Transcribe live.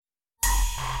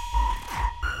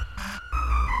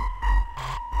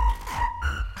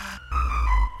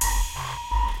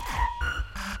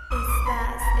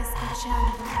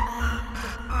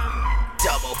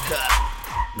double cup.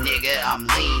 Nigga, I'm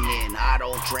leaning, I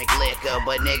don't drink liquor,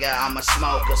 but nigga, I'm a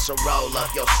smoker, so roll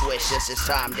up your swishers, it's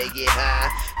time to get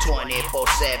high.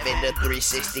 24/7 to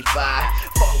 365,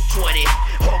 420,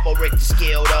 Homo Rick the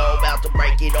skill though, about to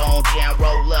break it on down,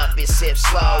 roll up and sip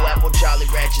slow. Apple Jolly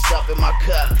Ranchers up in my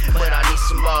cup, but I need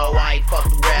some more. I ain't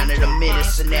fucked around in a minute,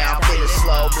 so now I'm feeling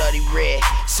slow. Bloody red,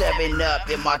 7 up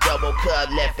in my double cup,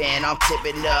 left hand I'm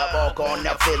tipping up, all going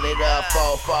up, fill it up.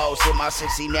 4 foes in my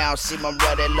 60 now, see I'm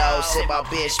running low. Send my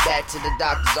bitch back to the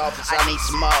doctor's office, I need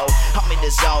some more. I'm in the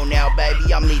zone now,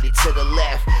 baby, I'm needed to the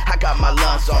left. I got my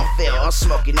lungs on fill, I'm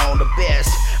smoking on the best.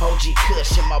 OG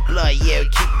Kush in my blunt, yeah,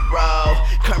 keep it roll.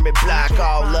 Kermit Block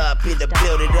all up in the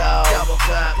building though. Double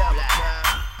cup,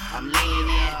 I'm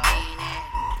leaning.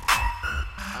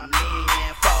 I'm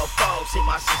leaning. 4 foes in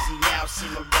my 60 now, see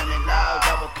me running low.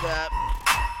 Double cup,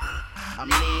 I'm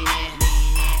leaning.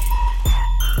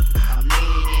 I'm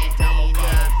leaning. Double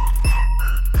cup,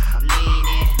 I'm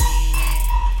leaning.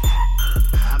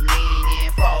 I'm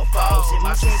leaning. 4 foes in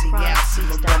my 60 now, see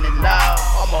me running low.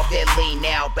 I'm off that lean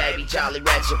now, baby, Jolly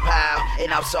Rancher pile.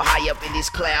 And I'm so high up in these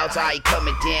clouds, I ain't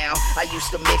coming down. I used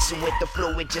to mix it with the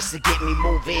fluid just to get me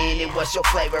moving. And what's your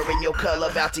flavor and your color,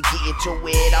 about to get into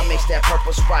it. I mix that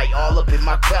purple Sprite all up in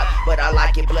my cup, but I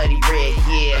like it bloody red,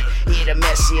 yeah. It'll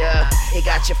mess you up, it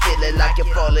got you feeling like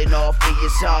you're falling off in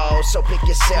your zone. So pick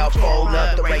your cell phone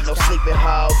up, there ain't no sleeping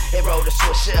hoe. And roll the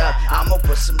switch up, I'ma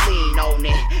put some lean on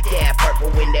it. That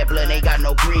purple when that blood ain't got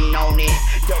no green on it.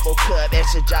 Double cup,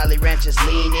 extra Jolly Ranchers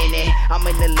lean in it. I'm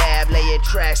in the lab, laying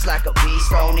tracks like a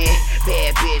beast on it.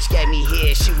 Bad bitch gave me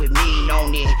head, she with me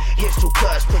on it. Here's 2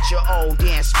 cuts, put your own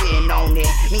damn spin on it.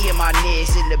 Me and my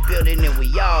niggas in the building and we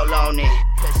all on it.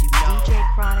 Cause you know,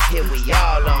 Drak1r, here we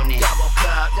all on it. Double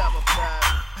cup,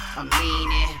 I'm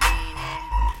leaning.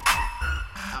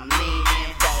 I'm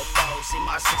leaning. 4 foes in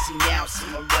my 60 now, see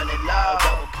me running low.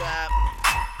 Double cup,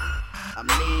 I'm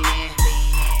leaning.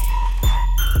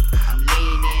 I'm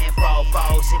leaning. 4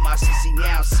 foes in my 60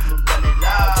 now, see me running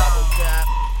low. Double cup.